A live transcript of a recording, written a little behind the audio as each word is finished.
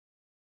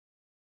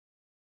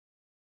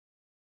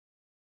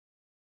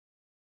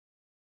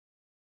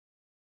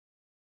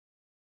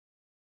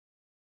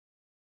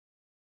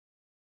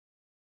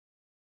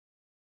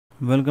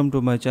Welcome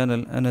to my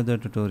channel, another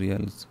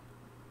tutorials.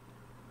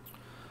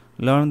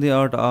 Learn the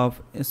art of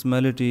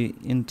smelly,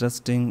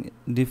 interesting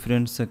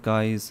different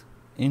skies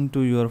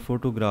into your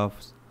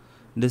photographs.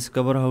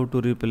 Discover how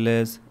to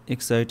replace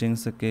exciting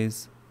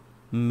skies,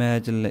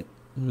 match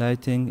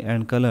lighting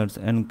and colors,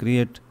 and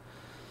create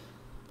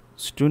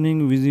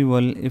stunning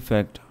visual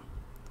effect.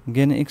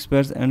 Gain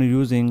experts and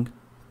using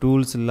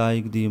tools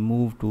like the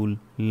move tool,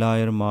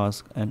 layer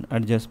mask, and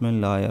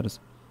adjustment layers,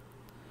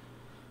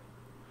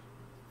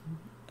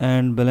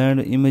 and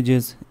blend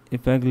images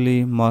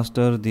effectively.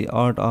 Master the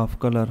art of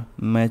color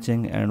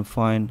matching and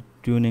fine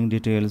tuning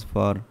details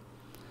for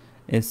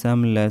a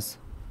seamless.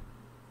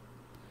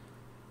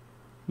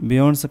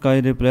 Beyond sky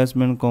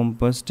replacement,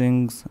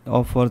 composting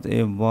offers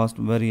a vast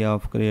variety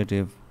of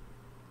creative.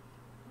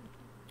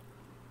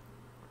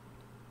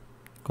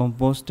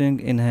 Composting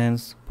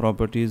enhances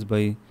properties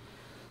by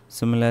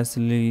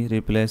seamlessly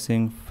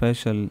replacing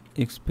facial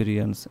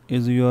experience.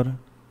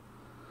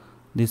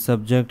 The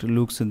subject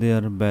looks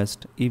their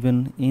best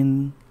even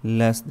in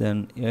less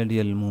than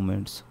ideal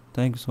moments.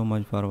 Thank you so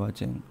much for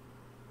watching.